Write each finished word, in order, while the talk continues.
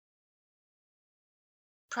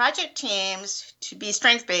project teams, to be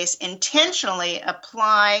strength-based, intentionally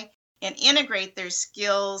apply and integrate their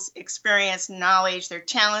skills, experience, knowledge, their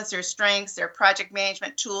talents, their strengths, their project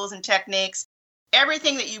management tools and techniques.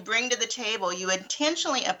 Everything that you bring to the table, you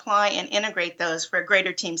intentionally apply and integrate those for a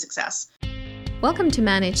greater team success. Welcome to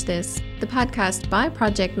Manage This, the podcast by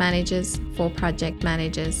project managers for project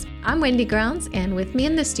managers. I'm Wendy Grounds, and with me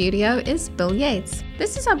in the studio is Bill Yates.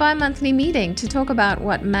 This is our bi-monthly meeting to talk about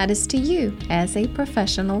what matters to you as a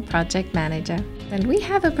professional project manager. And we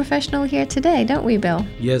have a professional here today, don't we, Bill?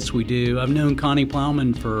 Yes, we do. I've known Connie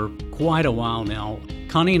Plowman for quite a while now.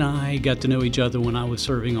 Connie and I got to know each other when I was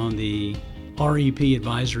serving on the REP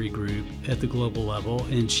advisory group at the global level,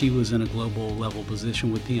 and she was in a global level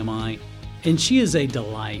position with PMI. And she is a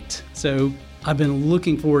delight. So I've been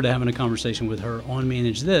looking forward to having a conversation with her on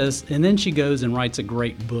Manage This. And then she goes and writes a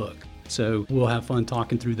great book. So we'll have fun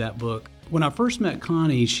talking through that book. When I first met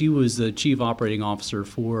Connie, she was the chief operating officer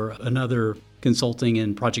for another consulting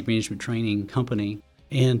and project management training company.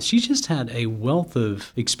 And she just had a wealth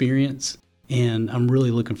of experience. And I'm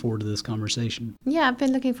really looking forward to this conversation. Yeah, I've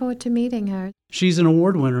been looking forward to meeting her. She's an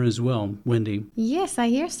award winner as well, Wendy. Yes, I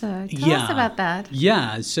hear so. Tell us about that.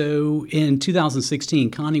 Yeah, so in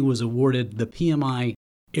 2016, Connie was awarded the PMI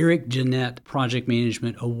Eric Jeanette Project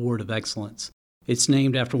Management Award of Excellence. It's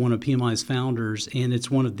named after one of PMI's founders, and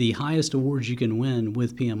it's one of the highest awards you can win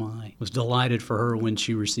with PMI. I was delighted for her when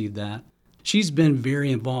she received that. She's been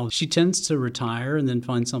very involved. She tends to retire and then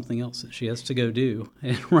find something else that she has to go do.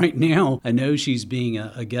 And right now, I know she's being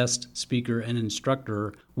a guest speaker and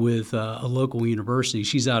instructor with a local university.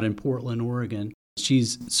 She's out in Portland, Oregon.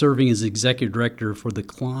 She's serving as executive director for the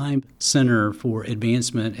Climb Center for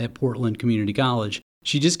Advancement at Portland Community College.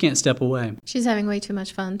 She just can't step away. She's having way too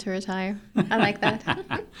much fun to retire. I like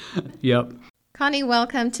that. Yep. Connie,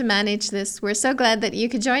 welcome to Manage This. We're so glad that you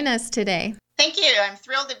could join us today. Thank you. I'm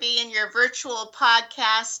thrilled to be in your virtual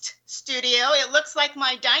podcast studio. It looks like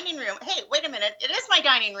my dining room. Hey, wait a minute. It is my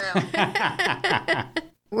dining room.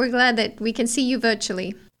 We're glad that we can see you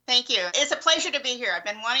virtually. Thank you. It's a pleasure to be here. I've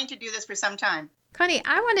been wanting to do this for some time. Connie,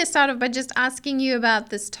 I want to start off by just asking you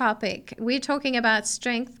about this topic. We're talking about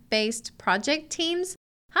strength-based project teams.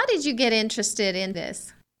 How did you get interested in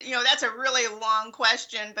this? That's a really long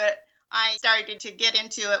question, but I started to get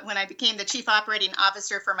into it when I became the chief operating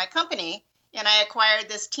officer for my company. And I acquired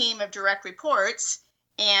this team of direct reports,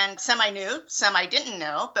 and some I knew, some I didn't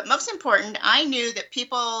know. But most important, I knew that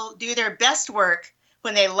people do their best work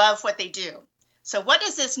when they love what they do. So what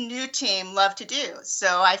does this new team love to do?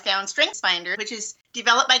 So I found StrengthsFinder, which is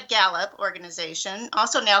developed by Gallup organization,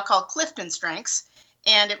 also now called Clifton Strengths.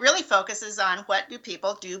 And it really focuses on what do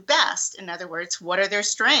people do best. In other words, what are their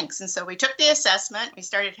strengths? And so we took the assessment. We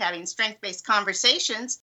started having strength-based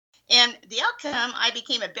conversations. And the outcome, I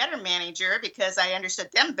became a better manager because I understood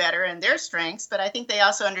them better and their strengths, but I think they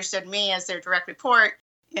also understood me as their direct report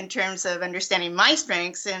in terms of understanding my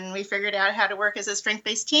strengths, and we figured out how to work as a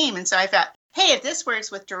strength-based team. And so I thought, hey, if this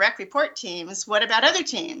works with direct report teams, what about other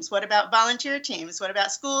teams? What about volunteer teams? What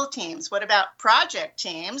about school teams? What about project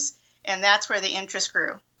teams? And that's where the interest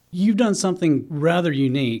grew. You've done something rather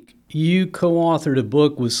unique. You co-authored a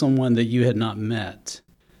book with someone that you had not met.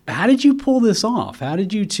 How did you pull this off? How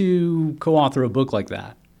did you two co-author a book like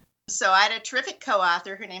that? So I had a terrific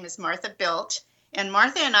co-author. Her name is Martha Bilt. And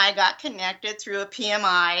Martha and I got connected through a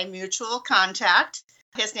PMI mutual contact.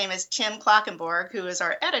 His name is Tim Klockenborg, who is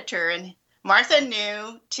our editor. And Martha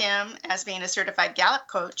knew Tim as being a certified Gallup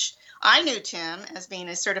coach. I knew Tim as being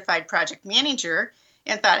a certified project manager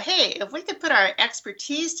and thought, hey, if we could put our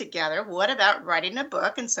expertise together, what about writing a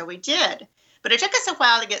book? And so we did. But it took us a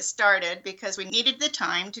while to get started because we needed the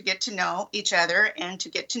time to get to know each other and to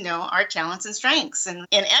get to know our talents and strengths. And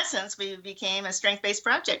in essence, we became a strength-based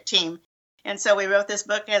project team. And so we wrote this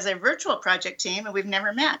book as a virtual project team, and we've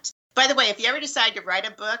never met. By the way, if you ever decide to write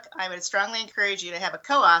a book, I would strongly encourage you to have a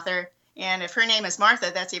co-author. And if her name is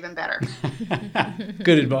Martha, that's even better.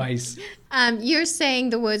 Good advice. You're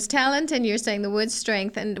saying the words talent and you're saying the word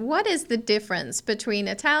strength. And what is the difference between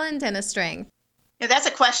a talent and a strength? That's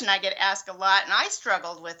a question I get asked a lot, and I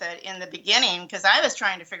struggled with it in the beginning because I was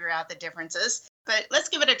trying to figure out the differences. But let's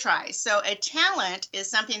give it a try. So a talent is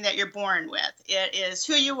something that you're born with. It is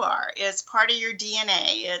who you are. It's part of your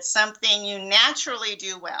DNA. It's something you naturally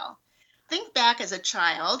do well. Think back as a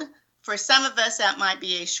child. For some of us, that might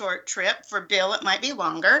be a short trip. For Bill, it might be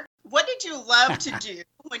longer. What did you love to do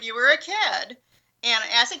when you were a kid? And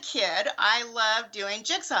as a kid, I loved doing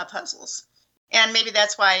jigsaw puzzles. And maybe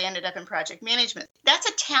that's why I ended up in project management. That's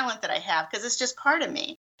a talent that I have because it's just part of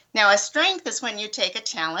me. Now, a strength is when you take a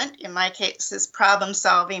talent, in my case, is problem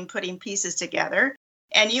solving, putting pieces together,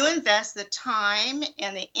 And you invest the time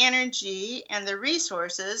and the energy and the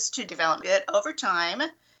resources to develop it over time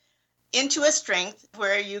into a strength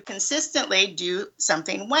where you consistently do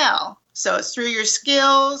something well. So it's through your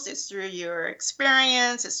skills, it's through your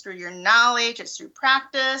experience, it's through your knowledge, it's through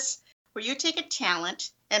practice, where you take a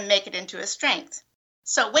talent and make it into a strength.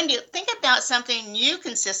 So Wendy, think about something you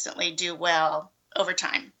consistently do well over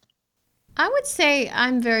time. I would say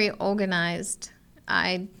I'm very organized.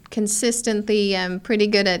 I consistently am pretty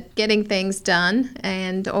good at getting things done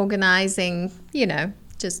and organizing,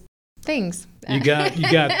 just things. You got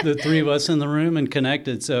the three of us in the room and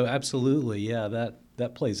connected, so absolutely, yeah,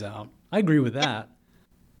 that plays out. I agree with that.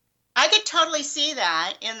 I could totally see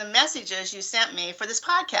that in the messages you sent me for this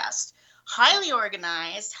podcast. Highly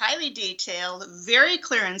organized, highly detailed, very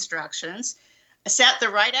clear instructions, set the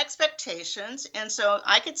right expectations. And so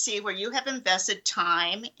I could see where you have invested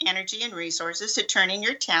time, energy, and resources to turning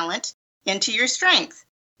your talent into your strength.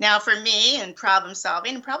 Now, for me in problem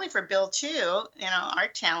solving, and probably for Bill too, our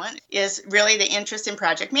talent is really the interest in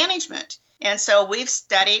project management. And so we've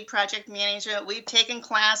studied project management, we've taken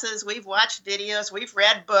classes, we've watched videos, we've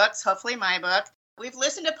read books, hopefully my book. We've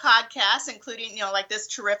listened to podcasts, including, like this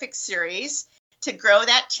terrific series, to grow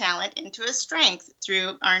that talent into a strength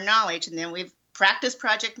through our knowledge. And then we've practiced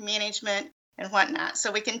project management and whatnot.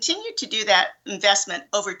 So we continue to do that investment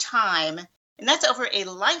over time. And that's over a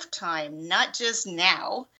lifetime, not just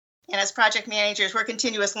now. And as project managers, we're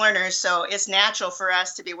continuous learners. So it's natural for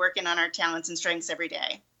us to be working on our talents and strengths every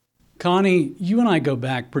day. Connie, you and I go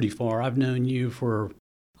back pretty far. I've known you for,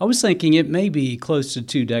 I was thinking it may be close to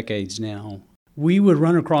 2 decades now. We would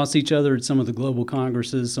run across each other at some of the global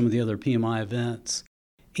congresses, some of the other PMI events.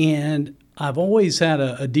 And I've always had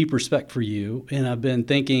a deep respect for you. And I've been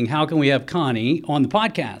thinking, how can we have Connie on the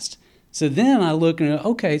podcast? So then I look and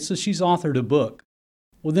okay, so she's authored a book.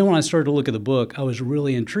 Well, then when I started to look at the book, I was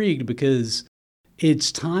really intrigued because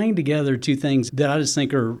it's tying together two things that I just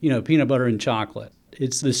think are, peanut butter and chocolate.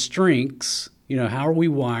 It's the strengths, how are we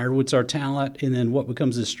wired, what's our talent, and then what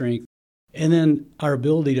becomes a strength, and then our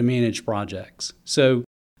ability to manage projects. So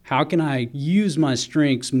how can I use my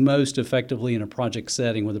strengths most effectively in a project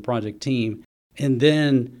setting with a project team, and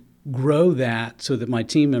then grow that so that my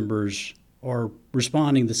team members are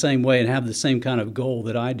responding the same way and have the same kind of goal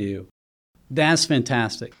that I do? That's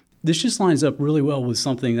fantastic. This just lines up really well with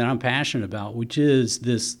something that I'm passionate about, which is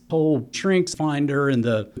this whole strengths finder and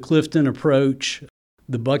the Clifton approach,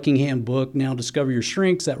 the Buckingham book, Now Discover Your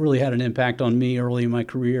Strengths. That really had an impact on me early in my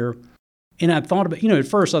career. And I thought about, at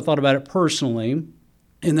first I thought about it personally.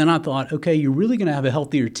 And then I thought, okay, you're really going to have a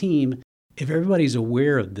healthier team if everybody's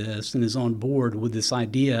aware of this and is on board with this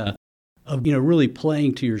idea of, really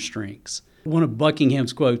playing to your strengths. One of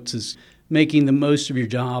Buckingham's quotes is, making the most of your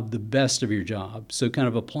job, the best of your job. So kind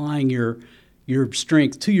of applying your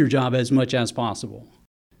strength to your job as much as possible.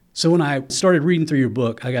 So when I started reading through your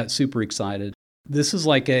book, I got super excited. This is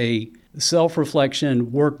like a self-reflection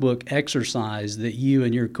workbook exercise that you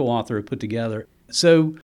and your co-author have put together.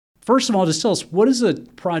 So first of all, just tell us, what does a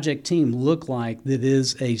project team look like that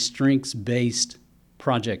is a strengths-based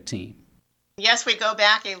project team? Yes, we go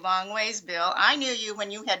back a long ways, Bill. I knew you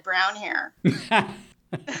when you had brown hair.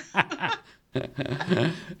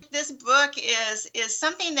 This book is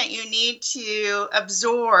something that you need to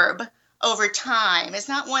absorb over time. It's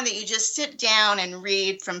not one that you just sit down and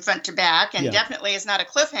read from front to back, and definitely is not a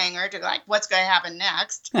cliffhanger to like, what's going to happen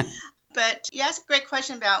next. But you asked a great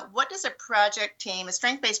question about what does a project team, a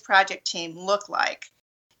strength-based project team look like?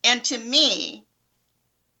 And to me,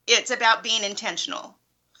 it's about being intentional.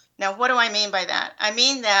 Now, what do I mean by that? I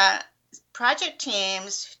mean that project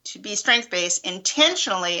teams, to be strength-based,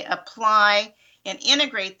 intentionally apply and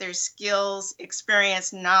integrate their skills,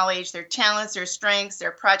 experience, knowledge, their talents, their strengths,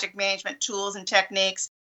 their project management tools and techniques.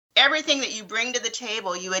 Everything that you bring to the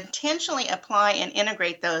table, you intentionally apply and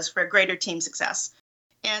integrate those for greater team success.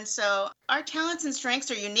 And so our talents and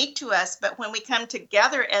strengths are unique to us, but when we come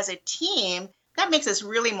together as a team, that makes us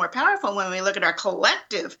really more powerful when we look at our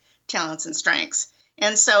collective talents and strengths.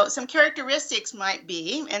 And so some characteristics might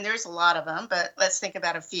be, and there's a lot of them, but let's think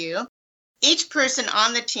about a few. Each person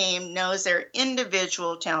on the team knows their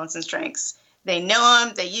individual talents and strengths. They know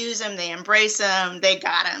them, they use them, they embrace them, they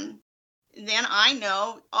got them. Then I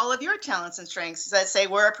know all of your talents and strengths. Let's say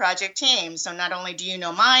we're a project team. So not only do you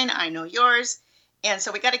know mine, I know yours. And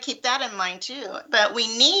so we got to keep that in mind too. But we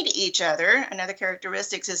need each other. Another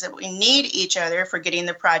characteristic is that we need each other for getting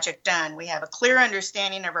the project done. We have a clear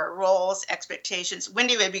understanding of our roles, expectations.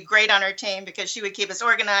 Wendy would be great on our team because she would keep us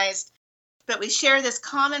organized. But we share this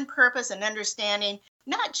common purpose and understanding,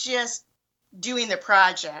 not just doing the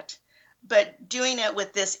project, but doing it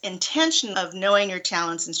with this intention of knowing your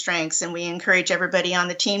talents and strengths. And we encourage everybody on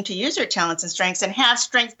the team to use their talents and strengths and have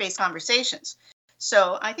strength-based conversations.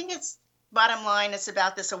 So I think it's bottom line, it's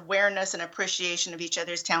about this awareness and appreciation of each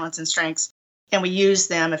other's talents and strengths, and we use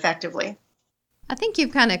them effectively. I think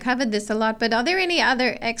you've kind of covered this a lot, but are there any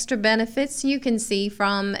other extra benefits you can see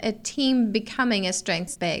from a team becoming a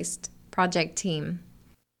strengths-based project team?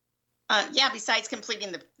 Besides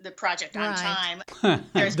completing the project on Right. time.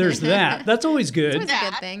 There's that. That's always good. It's always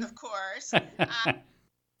a good thing. Of course.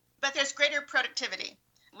 But there's greater productivity.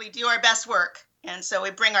 We do our best work, and so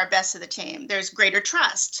we bring our best to the team. There's greater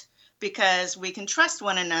trust because we can trust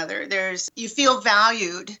one another. You feel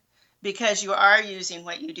valued because you are using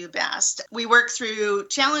what you do best. We work through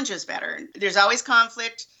challenges better. There's always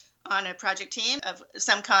conflict on a project team of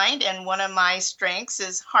some kind, and one of my strengths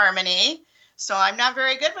is harmony. So I'm not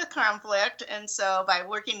very good with conflict. And so by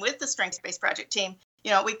working with the strengths-based project team,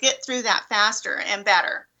 we get through that faster and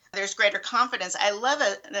better. There's greater confidence. I love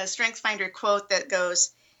the StrengthsFinder quote that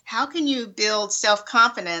goes, how can you build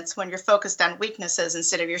self-confidence when you're focused on weaknesses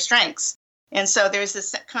instead of your strengths? And so there's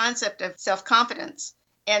this concept of self-confidence.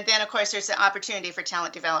 And then, of course, there's the opportunity for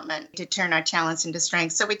talent development to turn our talents into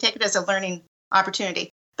strengths. So we take it as a learning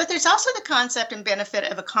opportunity. But there's also the concept and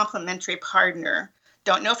benefit of a complementary partner.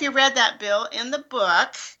 Don't know if you read that, Bill, in the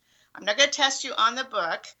book. I'm not going to test you on the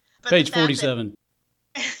book. But Page 47.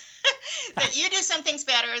 That you do some things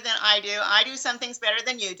better than I do some things better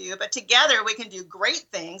than you do, but together we can do great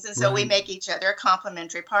things, and so we make each other a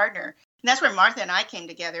complementary partner. And that's where Martha and I came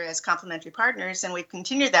together as complementary partners, and we've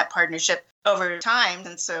continued that partnership over time,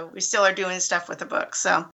 and so we still are doing stuff with the book.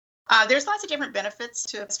 So there's lots of different benefits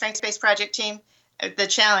to a strengths-based project team. The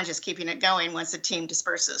challenge is keeping it going once the team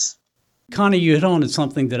disperses. Connie, you hit on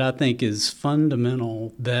something that I think is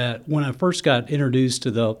fundamental, that when I first got introduced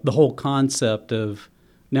to the whole concept of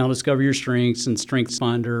now discover your strengths and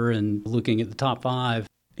StrengthsFinder and looking at the top 5,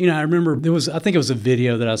 I remember I think it was a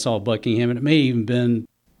video that I saw of Buckingham, and it may even been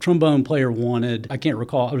trombone player wanted. I can't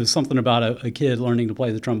recall. It was something about a kid learning to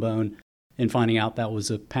play the trombone and finding out that was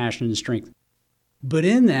a passion and strength. But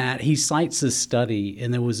in that, he cites this study,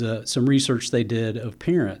 and there was some research they did of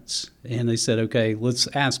parents. And they said, okay, let's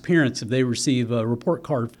ask parents if they receive a report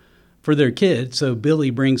card for their kid. So Billy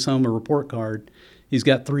brings home a report card. He's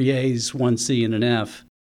got 3 A's, 1 C, and an F.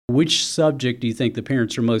 Which subject do you think the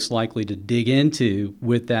parents are most likely to dig into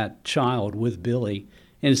with that child, with Billy?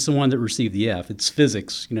 And it's the one that received the F. It's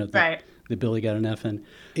physics, Right. that Billy got an F in.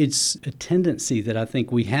 It's a tendency that I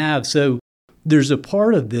think we have. So there's a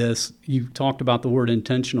part of this, you talked about the word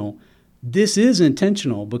intentional. This is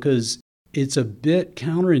intentional because it's a bit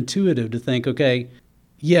counterintuitive to think, okay,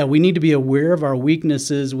 yeah, we need to be aware of our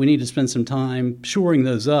weaknesses. We need to spend some time shoring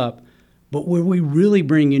those up. But where we really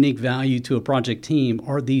bring unique value to a project team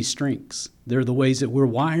are these strengths. They're the ways that we're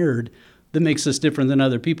wired that makes us different than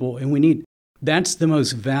other people. And that's the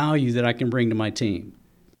most value that I can bring to my team.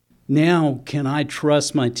 Now, can I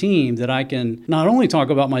trust my team that I can not only talk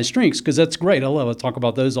about my strengths, because that's great, I love to talk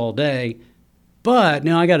about those all day, but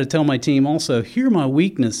now I got to tell my team also, here are my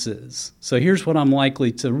weaknesses. So here's what I'm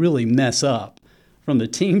likely to really mess up. From the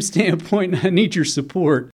team standpoint, I need your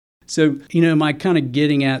support. So, am I kind of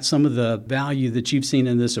getting at some of the value that you've seen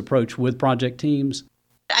in this approach with project teams?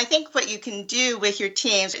 I think what you can do with your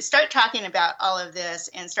teams is start talking about all of this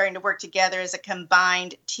and starting to work together as a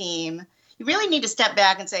combined team. You really need to step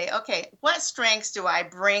back and say, okay, what strengths do I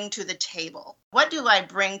bring to the table? What do I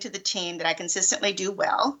bring to the team that I consistently do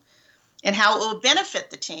well, and how it will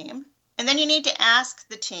benefit the team? And then you need to ask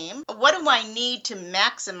the team, what do I need to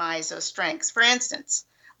maximize those strengths? For instance,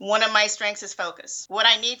 one of my strengths is focus. What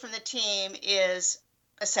I need from the team is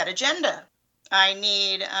a set agenda. I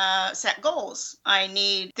need set goals. I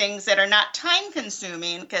need things that are not time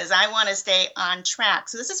consuming because I want to stay on track.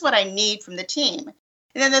 So this is what I need from the team.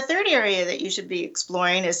 And then the third area that you should be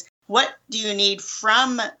exploring is, what do you need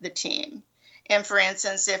from the team? And for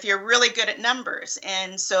instance, if you're really good at numbers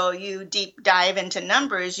and so you deep dive into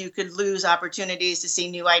numbers, you could lose opportunities to see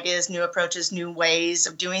new ideas, new approaches, new ways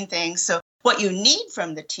of doing things. So what you need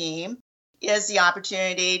from the team is the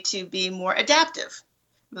opportunity to be more adaptive,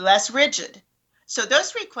 less rigid. So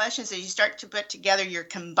those 3 questions, as you start to put together your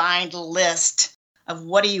combined list of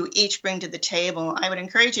what do you each bring to the table, I would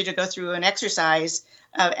encourage you to go through an exercise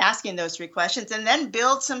of asking those 3 questions and then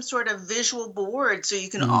build some sort of visual board so you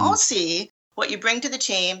can all see what you bring to the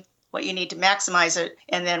team, what you need to maximize it,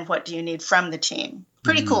 and then what do you need from the team.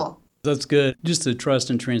 Pretty cool. That's good. Just the trust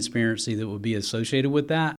and transparency that would be associated with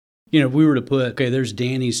that. If we were to put, okay, there's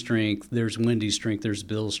Danny's strength, there's Wendy's strength, there's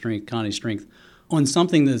Bill's strength, Connie's strength, on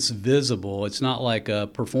something that's visible. It's not like a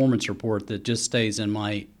performance report that just stays in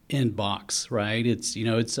my inbox, right?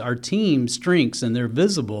 It's our team strengths and they're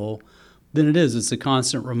visible, then it's a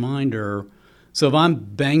constant reminder. So if I'm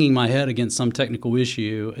banging my head against some technical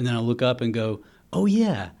issue and then I look up and go, oh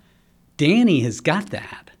yeah, Danny has got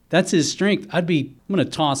that. That's his strength. I'm going to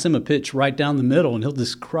toss him a pitch right down the middle and he'll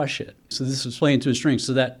just crush it. So this is playing to his strengths.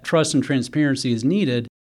 So that trust and transparency is needed,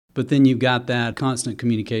 but then you've got that constant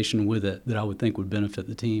communication with it that I would think would benefit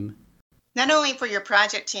the team. Not only for your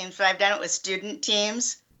project teams, but I've done it with student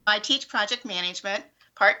teams. I teach project management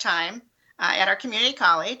part-time at our community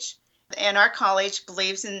college. And our college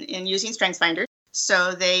believes in using StrengthsFinder.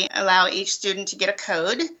 So they allow each student to get a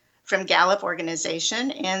code from Gallup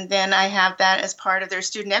organization. And then I have that as part of their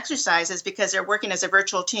student exercises because they're working as a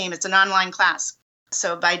virtual team. It's an online class.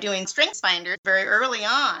 So by doing StrengthsFinder very early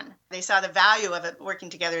on, they saw the value of it working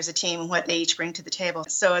together as a team and what they each bring to the table.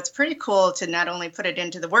 So it's pretty cool to not only put it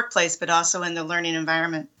into the workplace, but also in the learning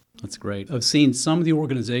environment. That's great. I've seen some of the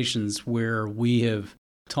organizations where we have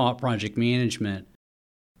taught project management.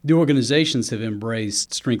 The organizations have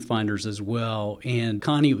embraced StrengthsFinders as well. And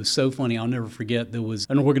Connie, it was so funny. I'll never forget. There was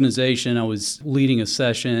an organization, I was leading a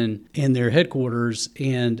session in their headquarters,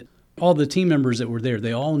 and all the team members that were there,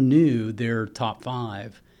 they all knew their top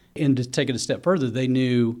 5. And to take it a step further, they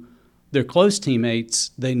knew their close teammates,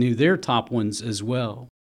 they knew their top ones as well.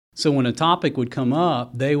 So when a topic would come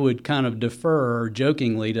up, they would kind of defer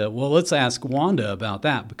jokingly to, well, let's ask Wanda about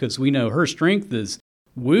that because we know her strength is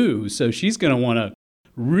woo. So she's going to want to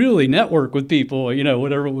really network with people,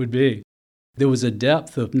 whatever it would be. There was a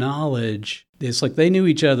depth of knowledge. It's like they knew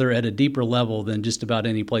each other at a deeper level than just about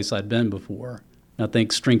any place I'd been before. And I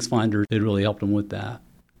think StrengthsFinder did really help them with that.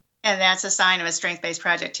 And that's a sign of a strength-based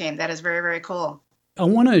project team. That is very, very cool. I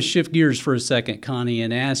want to shift gears for a second, Connie,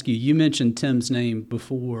 and ask you, you mentioned Tim's name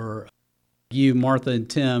before. You, Martha, and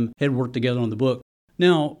Tim had worked together on the book.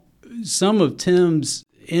 Now, some of Tim's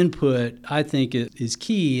input, I think, is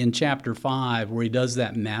key in Chapter 5, where he does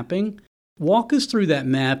that mapping. Walk us through that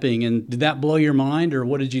mapping, and did that blow your mind, or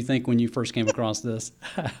what did you think when you first came across this?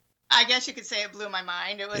 I guess you could say it blew my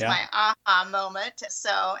mind. It was my aha moment.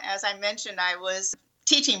 So, as I mentioned, I was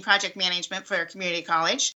teaching project management for a community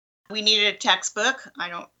college. We needed a textbook. I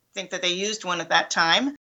don't think that they used one at that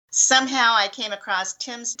time. Somehow I came across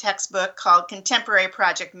Tim's textbook called Contemporary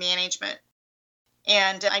Project Management.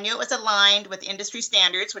 And I knew it was aligned with industry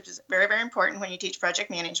standards, which is very, very important when you teach project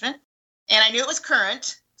management. And I knew it was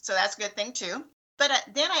current, so that's a good thing too. But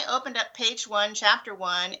then I opened up page 1, chapter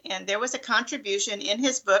 1, and there was a contribution in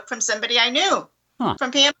his book from somebody I knew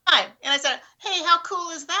from PMI. And I said, hey, how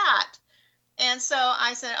cool is that? And so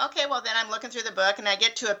I said, okay, well, then I'm looking through the book and I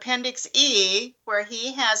get to Appendix E, where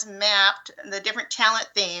he has mapped the different talent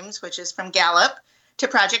themes, which is from Gallup, to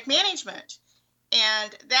project management.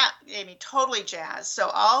 And that made me totally jazzed. So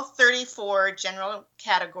all 34 general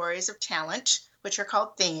categories of talent, which are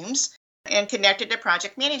called themes, and connected to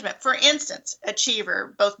project management. For instance,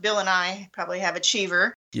 achiever. Both Bill and I probably have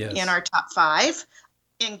achiever in our top 5.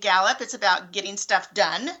 In Gallup, it's about getting stuff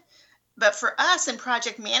done. But for us in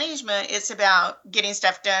project management, it's about getting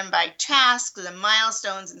stuff done by tasks and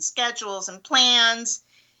milestones and schedules and plans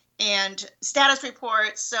and status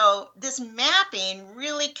reports. So this mapping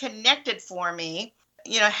really connected for me.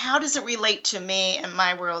 How does it relate to me and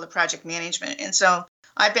my world of project management? And so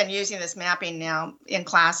I've been using this mapping now in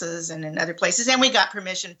classes and in other places. And we got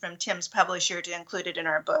permission from Tim's publisher to include it in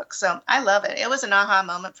our book. So I love it. It was an aha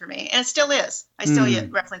moment for me. And it still is. I still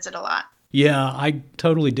reference it a lot. Yeah, I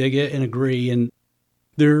totally dig it and agree. And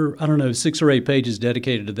there are, 6 or 8 pages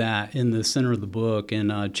dedicated to that in the center of the book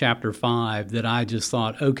in Chapter 5 that I just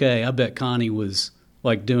thought, okay, I bet Connie was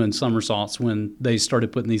like doing somersaults when they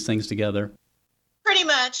started putting these things together. Pretty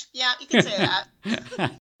much. Yeah, you can say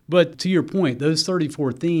that. But to your point, those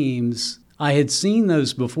 34 themes, I had seen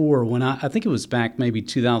those before when I think it was back maybe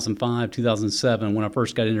 2005, 2007 when I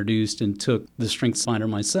first got introduced and took the StrengthsFinder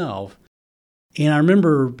myself. And I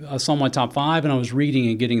remember I saw my top 5 and I was reading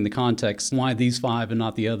and getting the context, why these 5 and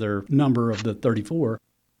not the other number of the 34.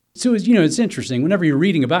 So, it's interesting. Whenever you're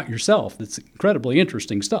reading about yourself, it's incredibly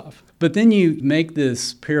interesting stuff. But then you make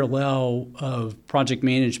this parallel of project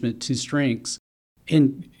management to strengths.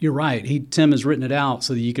 And you're right. Tim has written it out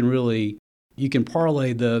so that you can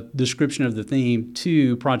parlay the description of the theme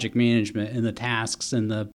to project management and the tasks and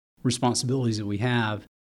the responsibilities that we have.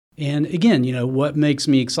 And again, what makes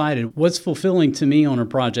me excited? What's fulfilling to me on a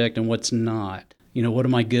project and what's not? What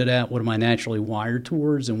am I good at? What am I naturally wired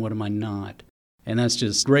towards? And what am I not? And that's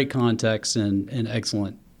just great context and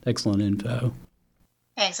excellent info.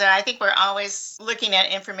 Thanks. So I think we're always looking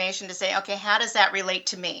at information to say, okay, how does that relate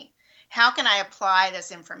to me? How can I apply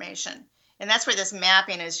this information? And that's where this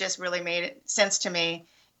mapping has just really made sense to me.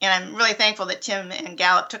 And I'm really thankful that Tim and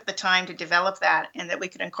Gallup took the time to develop that and that we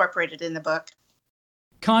could incorporate it in the book.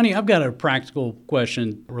 Connie, I've got a practical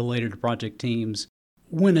question related to project teams.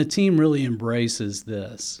 When a team really embraces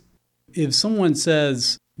this, if someone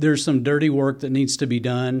says there's some dirty work that needs to be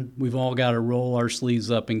done, we've all got to roll our sleeves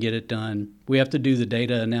up and get it done. We have to do the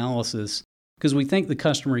data analysis because we think the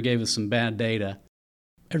customer gave us some bad data.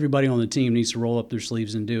 Everybody on the team needs to roll up their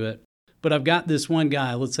sleeves and do it. But I've got this one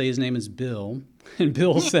guy, let's say his name is Bill, and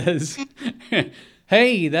Bill says,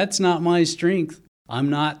 hey, that's not my strength. I'm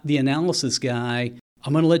not the analysis guy.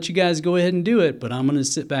 I'm going to let you guys go ahead and do it, but I'm going to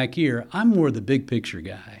sit back here. I'm more the big picture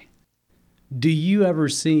guy. Do you ever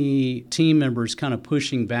see team members kind of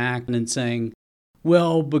pushing back and saying,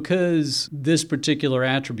 well, because this particular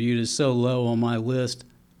attribute is so low on my list,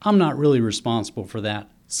 I'm not really responsible for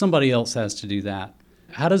that. Somebody else has to do that.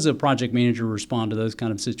 How does a project manager respond to those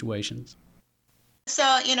kind of situations?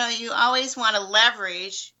 So, you always want to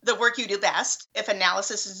leverage the work you do best. If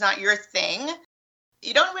analysis is not your thing,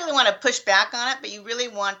 you don't really want to push back on it, but you really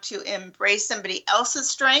want to embrace somebody else's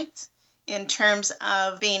strength in terms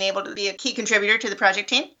of being able to be a key contributor to the project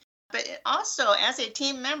team. But also, as a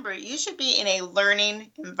team member, you should be in a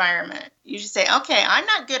learning environment. You should say, okay, I'm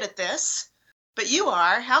not good at this, but you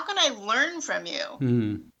are. How can I learn from you?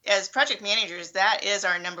 Mm-hmm. As project managers, that is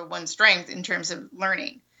our number one strength in terms of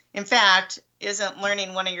learning. In fact, isn't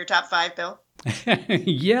learning one of your top 5, Bill?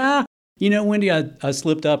 Yeah. Wendy, I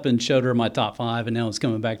slipped up and showed her my top 5, and now it's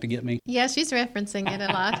coming back to get me. Yeah, she's referencing it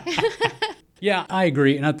a lot. Yeah, I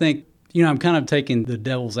agree. And I think, I'm kind of taking the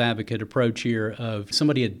devil's advocate approach here of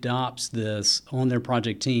somebody adopts this on their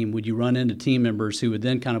project team. Would you run into team members who would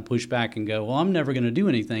then kind of push back and go, well, I'm never going to do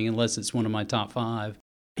anything unless it's one of my top 5?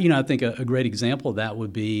 I think a great example of that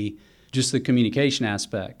would be just the communication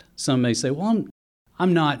aspect. Some may say, well,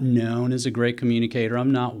 I'm not known as a great communicator.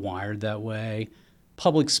 I'm not wired that way.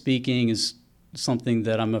 Public speaking is something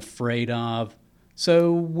that I'm afraid of.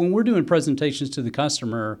 So when we're doing presentations to the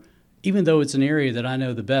customer, even though it's an area that I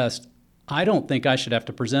know the best, I don't think I should have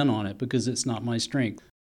to present on it because it's not my strength.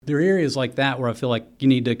 There are areas like that where I feel like you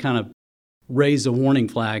need to kind of raise a warning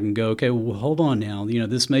flag and go, okay, well, hold on now.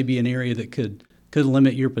 This may be an area that could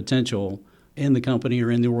limit your potential in the company or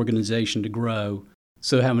in the organization to grow.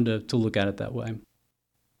 So having to look at it that way.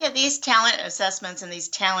 Yeah, these talent assessments and these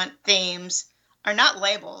talent themes are not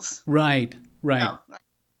labels. Right.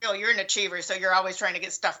 No, you're an achiever, so you're always trying to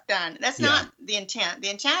get stuff done. That's not the intent. The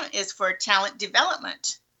intent is for talent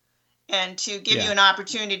development and to give you an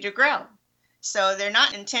opportunity to grow. So they're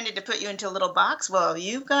not intended to put you into a little box. Well,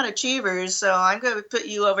 you've got achievers, so I'm going to put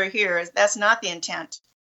you over here. That's not the intent.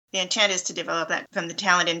 The intent is to develop that from the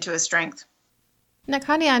talent into a strength. Now,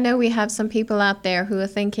 Connie, I know we have some people out there who are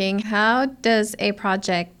thinking, how does a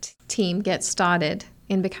project team get started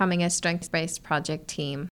in becoming a strengths-based project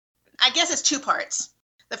team? I guess it's 2 parts.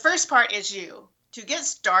 The first part is you. To get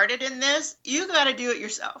started in this, you got to do it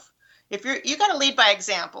yourself. You got to lead by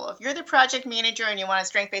example. If you're the project manager and you want a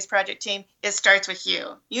strength-based project team, it starts with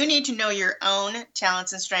you. You need to know your own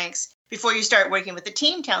talents and strengths before you start working with the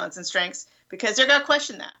team talents and strengths, because they're going to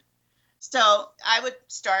question that. So I would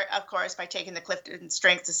start, of course, by taking the Clifton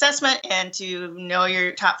Strengths Assessment and to know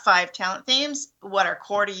your top 5 talent themes, what are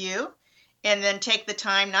core to you, and then take the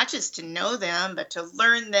time not just to know them, but to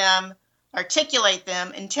learn them, articulate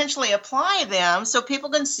them, intentionally apply them so people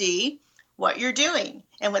can see what you're doing.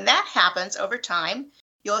 And when that happens over time,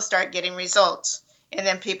 you'll start getting results, and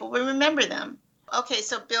then people will remember them. Okay,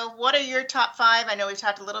 so Bill, what are your top 5? I know we've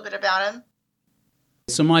talked a little bit about them.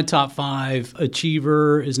 So my top 5,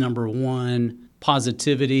 achiever is number 1,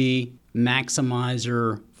 positivity,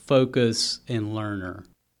 maximizer, focus, and learner.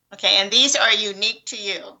 Okay, and these are unique to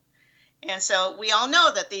you. And so we all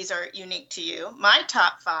know that these are unique to you. My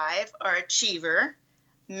top 5 are achiever,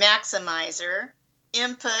 maximizer,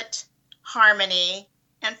 input, harmony,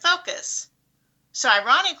 and focus. So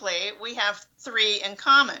ironically, we have 3 in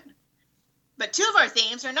common. But 2 of our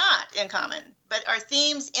themes are not in common, but our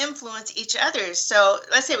themes influence each other. So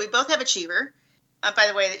let's say we both have achiever. By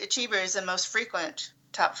the way, achiever is the most frequent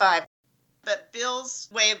top 5. But Bill's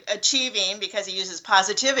way of achieving, because he uses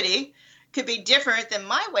positivity, could be different than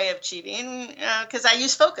my way of achieving because I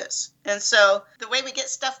use focus. And so the way we get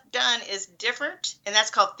stuff done is different, and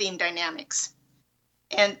that's called theme dynamics.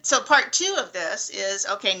 And so part 2 of this is,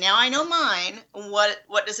 okay, now I know mine,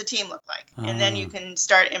 what does a team look like? And then you can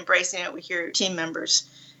start embracing it with your team members.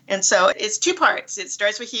 And so it's 2 parts. It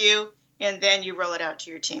starts with you, and then you roll it out to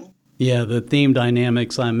your team. Yeah, the theme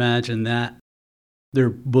dynamics, I imagine that there are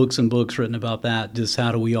books and books written about that, just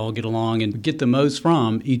how do we all get along and get the most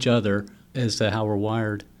from each other as to how we're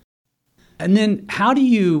wired. And then how do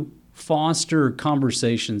you foster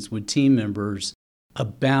conversations with team members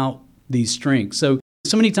about these strengths? So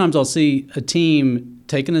many times I'll see a team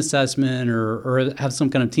take an assessment or have some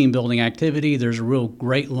kind of team building activity. There's a real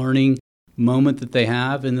great learning moment that they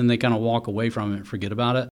have, and then they kind of walk away from it and forget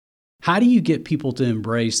about it. How do you get people to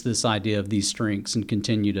embrace this idea of these strengths and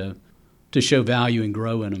continue to show value and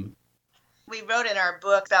grow in them? We wrote in our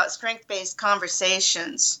book about strength-based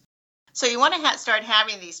conversations. So you want to start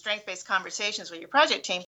having these strength-based conversations with your project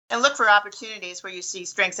team and look for opportunities where you see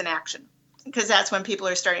strengths in action, because that's when people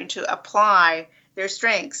are starting to apply their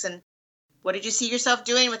strengths. And what did you see yourself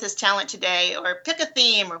doing with this talent today? Or pick a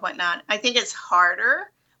theme or whatnot. I think it's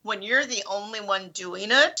harder when you're the only one doing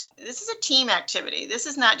it. This is a team activity. This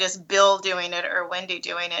is not just Bill doing it or Wendy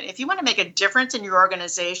doing it. If you want to make a difference in your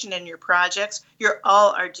organization and your projects, you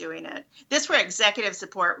all are doing it. This is where executive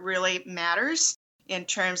support really matters in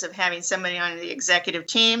terms of having somebody on the executive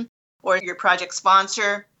team or your project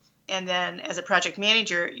sponsor. And then as a project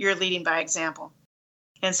manager, you're leading by example.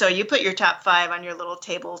 And so you put your top 5 on your little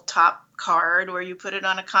tabletop card, or you put it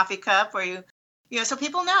on a coffee cup, or you so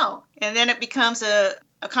people know. And then it becomes a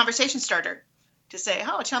conversation starter to say,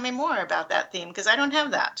 oh, tell me more about that theme, because I don't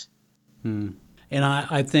have that. And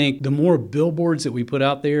I think the more billboards that we put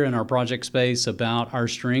out there in our project space about our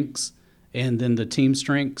strengths and then the team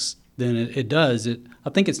strengths, then I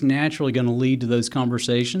think it's naturally going to lead to those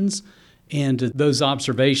conversations and to those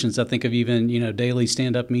observations. I think of even, daily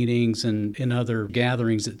stand-up meetings and other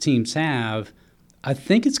gatherings that teams have. I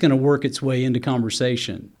think it's going to work its way into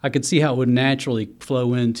conversation. I could see how it would naturally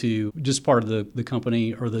flow into just part of the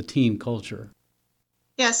company or the team culture.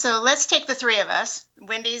 Yeah, so let's take the 3 of us.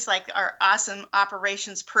 Wendy's like our awesome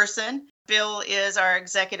operations person. Bill is our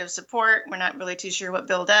executive support. We're not really too sure what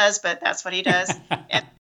Bill does, but that's what he does. And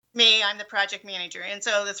me, I'm the project manager. And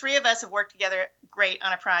so the 3 of us have worked together great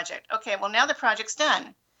on a project. Okay, well, now the project's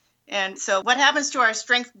done. And so what happens to our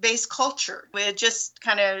strength-based culture? It just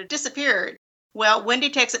kind of disappeared. Well, Wendy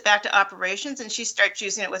takes it back to operations, and she starts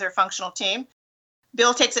using it with her functional team.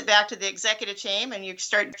 Bill takes it back to the executive team, and you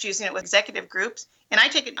start using it with executive groups. And I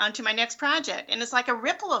take it onto my next project. And it's like a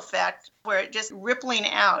ripple effect where it's just rippling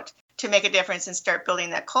out to make a difference and start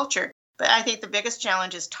building that culture. But I think the biggest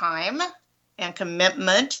challenge is time and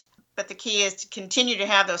commitment. But the key is to continue to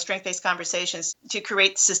have those strength-based conversations to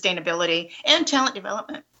create sustainability and talent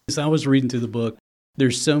development. As I was reading through the book,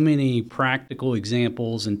 there's so many practical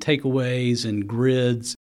examples and takeaways and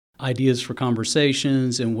grids, ideas for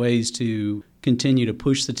conversations and ways to continue to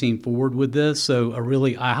push the team forward with this. So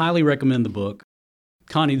I highly recommend the book.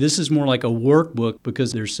 Connie, this is more like a workbook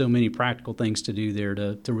because there's so many practical things to do there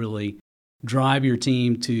to really drive your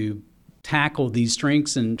team to tackle these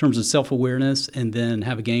strengths in terms of self-awareness and then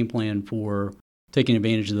have a game plan for taking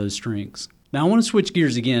advantage of those strengths. Now, I want to switch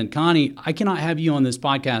gears again. Connie, I cannot have you on this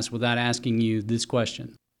podcast without asking you this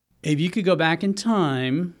question. If you could go back in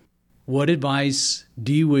time, what advice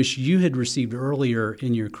do you wish you had received earlier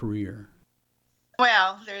in your career?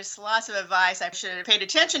 Well, there's lots of advice I should have paid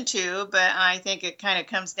attention to, but I think it kind of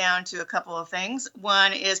comes down to a couple of things.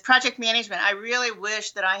 One is project management. I really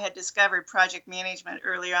wish that I had discovered project management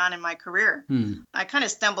earlier on in my career. I kind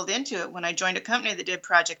of stumbled into it when I joined a company that did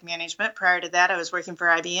project management. Prior to that, I was working for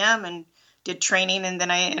IBM and did training, and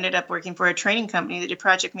then I ended up working for a training company that did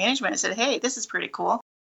project management. I said, hey, this is pretty cool.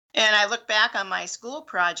 And I look back on my school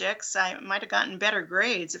projects, I might have gotten better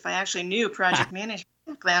grades if I actually knew project management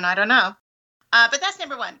then. I don't know. But that's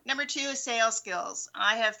number one. Number 2 is sales skills.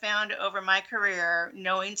 I have found over my career,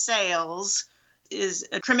 knowing sales is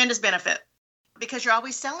a tremendous benefit because you're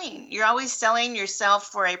always selling. You're always selling yourself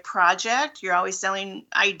for a project. You're always selling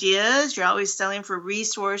ideas. You're always selling for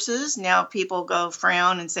resources. Now people go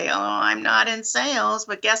frown and say, oh, I'm not in sales.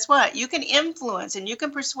 But guess what? You can influence and you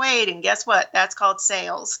can persuade. And guess what? That's called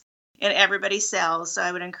sales. And everybody sells. So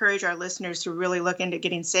I would encourage our listeners to really look into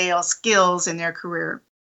getting sales skills in their career.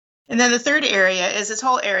 And then the third area is this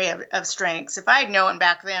whole area of strengths. If I had known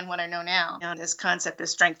back then what I know now, this concept of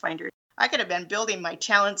Strength Finder, I could have been building my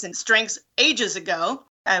talents and strengths ages ago.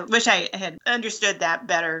 I wish I had understood that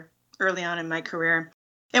better early on in my career.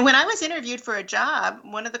 And when I was interviewed for a job,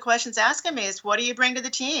 one of the questions asking me is, what do you bring to the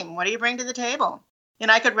team? What do you bring to the table? And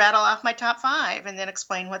I could rattle off my top 5 and then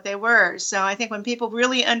explain what they were. So I think when people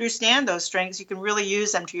really understand those strengths, you can really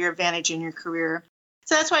use them to your advantage in your career.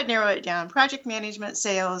 So that's why I narrow it down. Project management,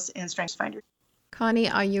 sales, and Strengths Finder. Connie,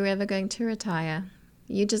 are you ever going to retire?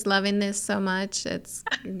 You just loving this so much, it's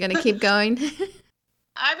going to keep going?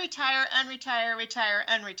 I retire,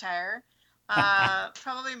 unretire.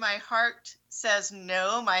 Probably my heart says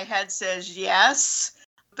no. My head says yes.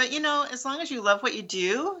 But, as long as you love what you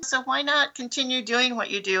do, so why not continue doing what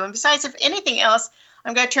you do? And besides, if anything else,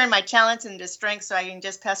 I'm going to turn my talents into strengths so I can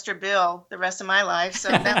just pester Bill the rest of my life. So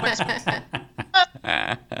that works.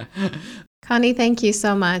 Connie, thank you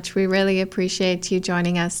so much. We really appreciate you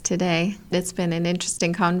joining us today. It's been an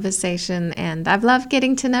interesting conversation, and I've loved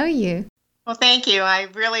getting to know you. Well, thank you. I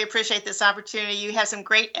really appreciate this opportunity. You have some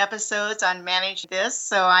great episodes on Manage This,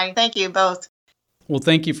 so I thank you both. Well,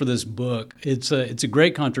 thank you for this book. It's a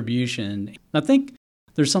great contribution. I think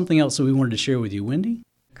there's something else that we wanted to share with you, Wendy.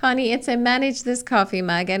 Connie, it's a Manage This coffee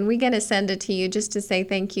mug, and we're going to send it to you just to say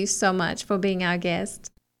thank you so much for being our guest.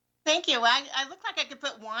 Thank you. I look like I could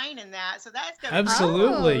put wine in that, so that's good.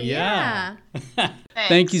 Absolutely, yeah.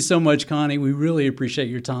 Thank you so much, Connie. We really appreciate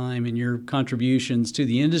your time and your contributions to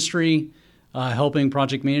the industry, helping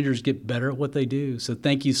project managers get better at what they do. So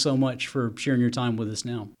thank you so much for sharing your time with us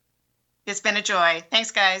now. It's been a joy.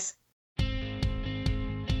 Thanks, guys.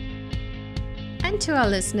 And to our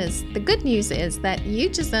listeners, the good news is that you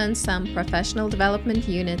just earned some professional development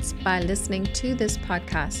units by listening to this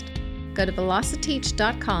podcast. Go to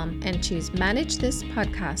velociteach.com and choose Manage This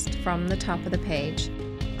Podcast from the top of the page.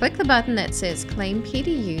 Click the button that says Claim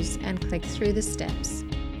PDUs and click through the steps.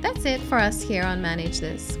 That's it for us here on Manage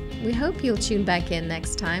This. We hope you'll tune back in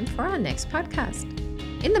next time for our next podcast.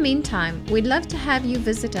 In the meantime, we'd love to have you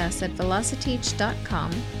visit us at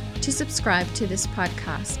velociteach.com to subscribe to this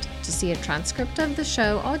podcast, to see a transcript of the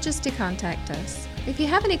show, or just to contact us. If you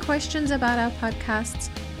have any questions about our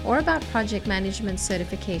podcasts or about project management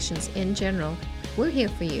certifications in general, we're here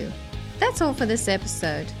for you. That's all for this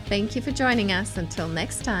episode. Thank you for joining us. Until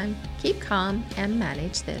next time, keep calm and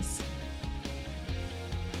manage this.